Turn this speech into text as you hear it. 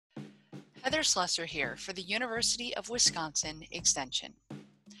Heather Slesser here for the University of Wisconsin Extension.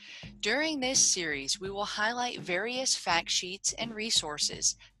 During this series, we will highlight various fact sheets and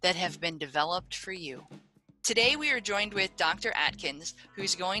resources that have been developed for you. Today we are joined with Dr. Atkins,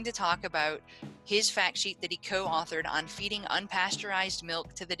 who's going to talk about his fact sheet that he co-authored on feeding unpasteurized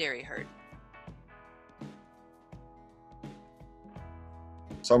milk to the dairy herd.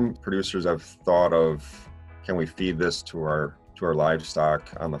 Some producers have thought of, can we feed this to our livestock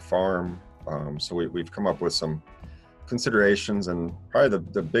on the farm? So we've come up with some considerations, and probably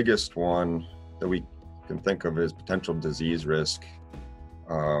the biggest one that we can think of is potential disease risk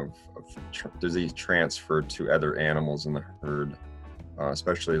of disease transfer to other animals in the herd,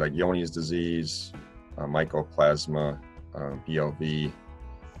 especially like Johne's disease, mycoplasma, BLV,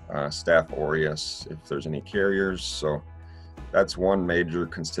 Staph aureus, if there's any carriers. So that's one major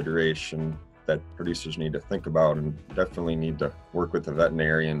consideration that producers need to think about, and definitely need to work with the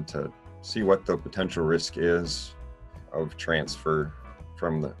veterinarian to see what the potential risk is of transfer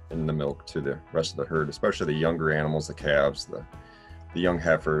from in the milk to the rest of the herd, especially the younger animals, the calves, the young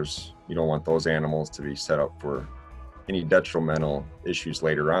heifers. You don't want those animals to be set up for any detrimental issues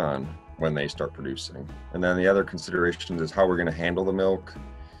later on when they start producing. And then the other consideration is how we're going to handle the milk.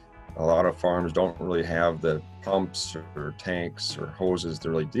 A lot of farms don't really have the pumps or tanks or hoses to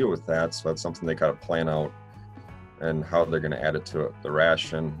really deal with that, so that's something they got to plan out, and how they're going to add it to the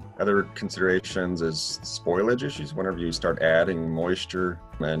ration. Other considerations is spoilage issues. Whenever you start adding moisture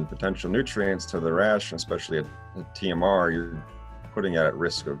and potential nutrients to the ration, especially at TMR, you're putting it at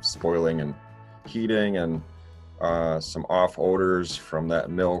risk of spoiling and heating, and some off odors from that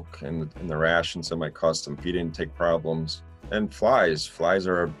milk in the ration, so it might cause some feed intake problems. And flies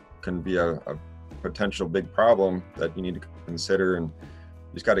can be a potential big problem that you need to consider, and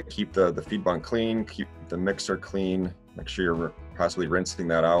you just got to keep the feed bun clean, keep the mixer clean, make sure you're possibly rinsing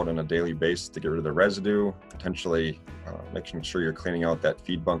that out on a daily basis to get rid of the residue, potentially making sure you're cleaning out that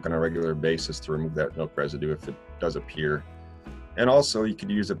feed bunk on a regular basis to remove that milk residue if it does appear. And also you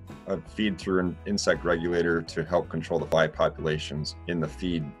could use a feed through an insect regulator to help control the fly populations in the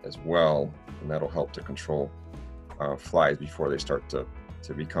feed as well, and that'll help to control flies before they start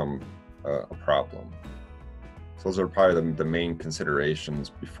to become a problem. So those are probably the main considerations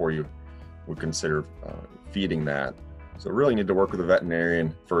before you would consider feeding that. So really need to work with a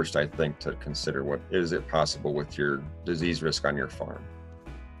veterinarian first, I think, to consider what is it possible with your disease risk on your farm.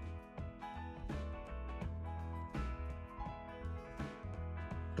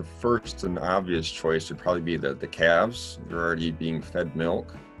 The first and obvious choice would probably be the calves. They're already being fed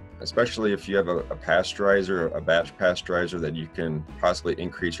milk, especially if you have a pasteurizer, a batch pasteurizer, that you can possibly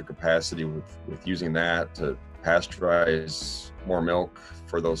increase your capacity with using that to pasteurize more milk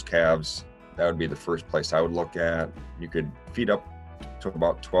for those calves. That would be the first place I would look at. You could feed up to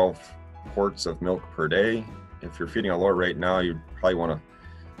about 12 quarts of milk per day. If you're feeding a lower rate now, you'd probably want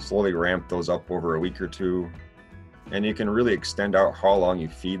to slowly ramp those up over a week or two. And you can really extend out how long you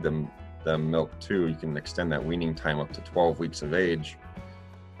feed them milk too. You can extend that weaning time up to 12 weeks of age.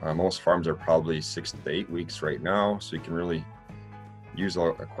 Most farms are probably 6 to 8 weeks right now, so you can really use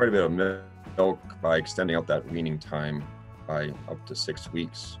quite a bit of milk by extending out that weaning time by up to 6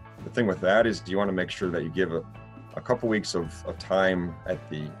 weeks. The thing with that is you want to make sure that you give a couple weeks of time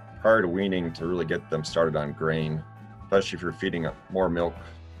prior to weaning to really get them started on grain, especially if you're feeding more milk.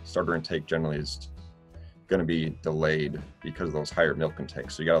 Starter intake generally is going to be delayed because of those higher milk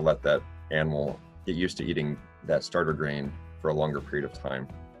intakes. So you got to let that animal get used to eating that starter grain for a longer period of time,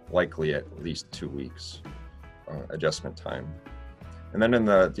 likely at least 2 weeks adjustment time. And then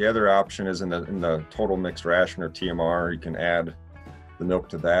the other option is in the total mixed ration, or TMR. You can add the milk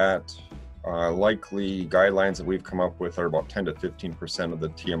to that. Likely guidelines that we've come up with are about 10 to 15% of the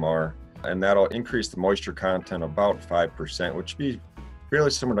TMR, and that'll increase the moisture content about 5%, which would be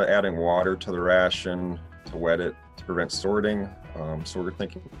fairly similar to adding water to the ration to wet it to prevent sorting. So we're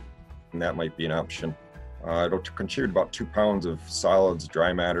thinking that might be an option. It'll contribute about 2 pounds of solids,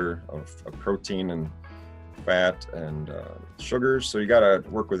 dry matter, of protein and fat and sugars. So you got to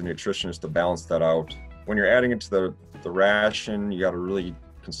work with a nutritionist to balance that out. When you're adding it to the ration, you got to really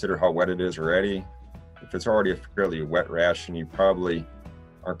consider how wet it is already. If it's already a fairly wet ration, you probably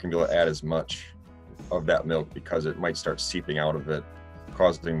aren't going to be able to add as much of that milk because it might start seeping out of it,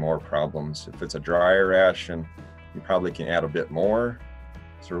 causing more problems. If it's a drier ration, you probably can add a bit more.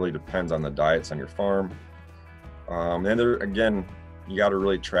 So it really depends on the diets on your farm. And there, again, you got to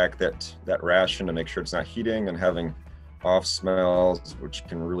really track that ration to make sure it's not heating and having off smells, which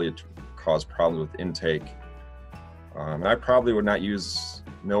can really cause problems with intake. And I probably would not use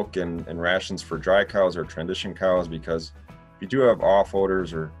milk in rations for dry cows or transition cows, because if you do have off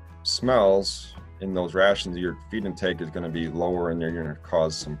odors or smells in those rations, your feed intake is going to be lower, and you're going to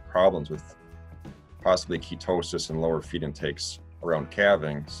cause some problems with possibly ketosis and lower feed intakes around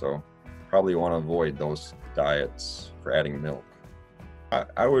calving. So probably want to avoid those diets for adding milk.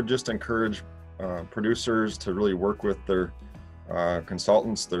 I would just encourage producers to really work with their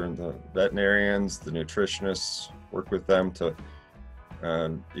consultants, the veterinarians, the nutritionists, work with them to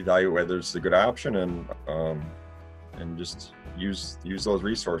evaluate whether it's a good option, and just use those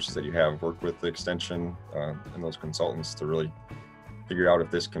resources that you have. Work with the extension and those consultants to really figure out if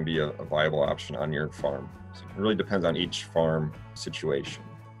this can be a viable option on your farm. So it really depends on each farm situation.